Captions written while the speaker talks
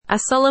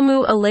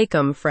Assalamu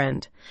alaikum,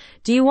 friend.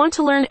 Do you want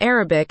to learn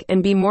Arabic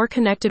and be more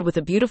connected with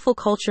a beautiful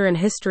culture and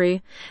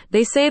history?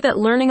 They say that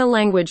learning a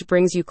language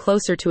brings you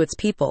closer to its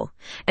people,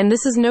 and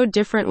this is no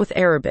different with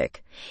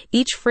Arabic.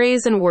 Each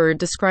phrase and word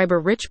describe a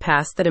rich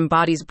past that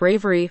embodies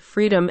bravery,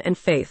 freedom, and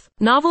faith.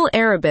 Novel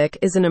Arabic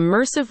is an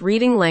immersive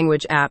reading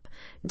language app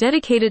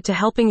dedicated to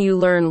helping you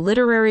learn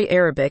literary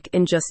Arabic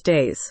in just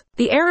days.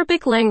 The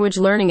Arabic language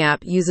learning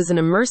app uses an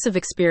immersive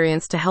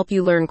experience to help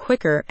you learn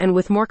quicker and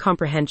with more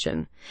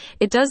comprehension.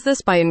 It does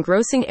this by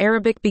engrossing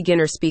Arabic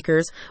beginner speakers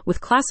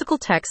with classical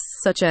texts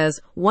such as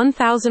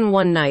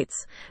 1001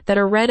 Nights that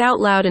are read out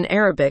loud in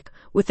Arabic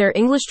with their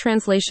English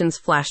translations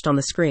flashed on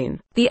the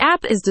screen. The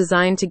app is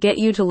designed to get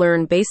you to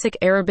learn basic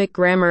Arabic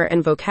grammar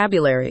and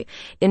vocabulary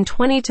in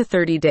 20 to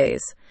 30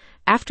 days.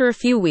 After a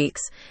few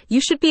weeks,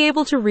 you should be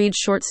able to read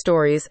short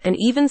stories and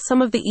even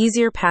some of the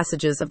easier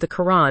passages of the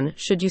Quran,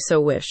 should you so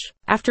wish.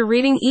 After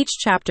reading each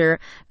chapter,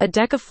 a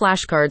deck of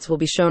flashcards will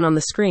be shown on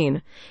the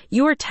screen.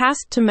 You are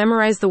tasked to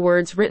memorize the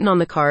words written on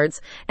the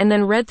cards and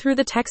then read through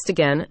the text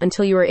again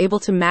until you are able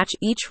to match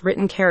each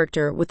written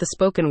character with the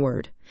spoken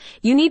word.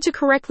 You need to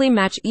correctly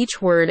match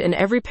each word in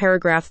every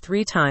paragraph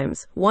 3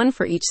 times, one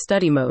for each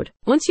study mode.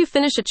 Once you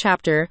finish a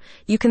chapter,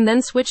 you can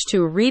then switch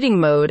to reading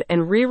mode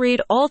and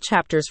reread all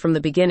chapters from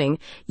the beginning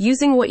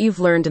using what you've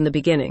learned in the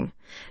beginning.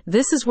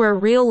 This is where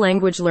real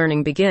language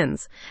learning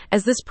begins,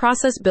 as this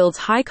process builds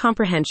high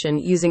comprehension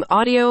using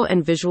audio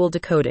and visual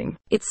decoding.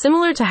 It's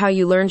similar to how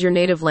you learned your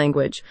native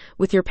language,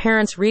 with your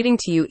parents reading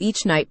to you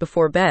each night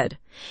before bed.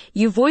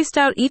 You voiced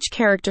out each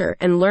character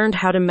and learned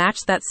how to match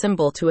that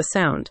symbol to a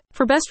sound.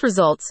 For best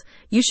results,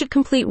 you should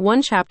complete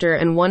 1 chapter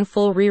and 1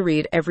 full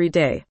reread every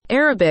day.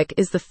 Arabic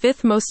is the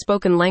 5th most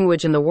spoken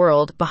language in the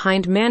world,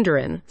 behind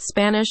Mandarin,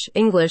 Spanish,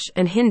 English,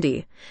 and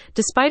Hindi.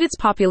 Despite its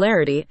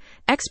popularity,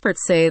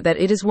 experts say that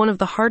it is one of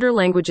the harder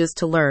languages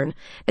to learn,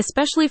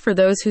 especially for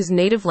those whose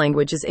native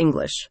language is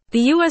English. The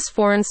U.S.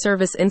 Foreign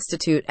Service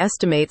Institute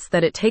estimates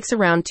that it takes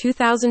around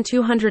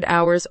 2,200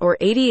 hours or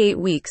 88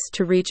 weeks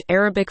to reach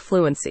Arabic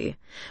fluency.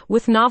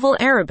 With Novel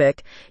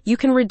Arabic, you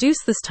can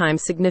reduce this time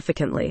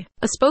significantly.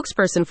 A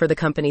spokesperson for the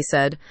company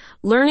said,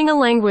 "Learning a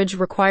language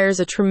requires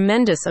a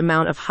tremendous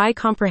amount of high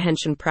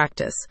comprehension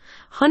practice.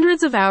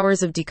 Hundreds of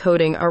hours of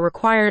decoding are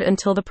required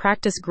until the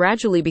practice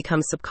gradually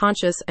becomes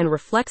subconscious and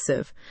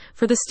reflexive.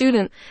 For the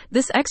student,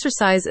 this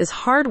exercise is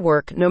hard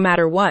work no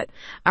matter what.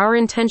 Our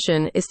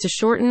intention is to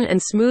shorten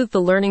and smooth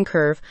the learning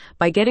curve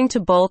by getting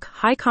to bulk,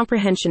 high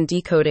comprehension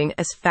decoding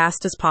as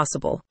fast as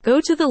possible." Go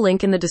to the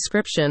link in the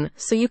description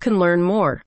so you can learn more.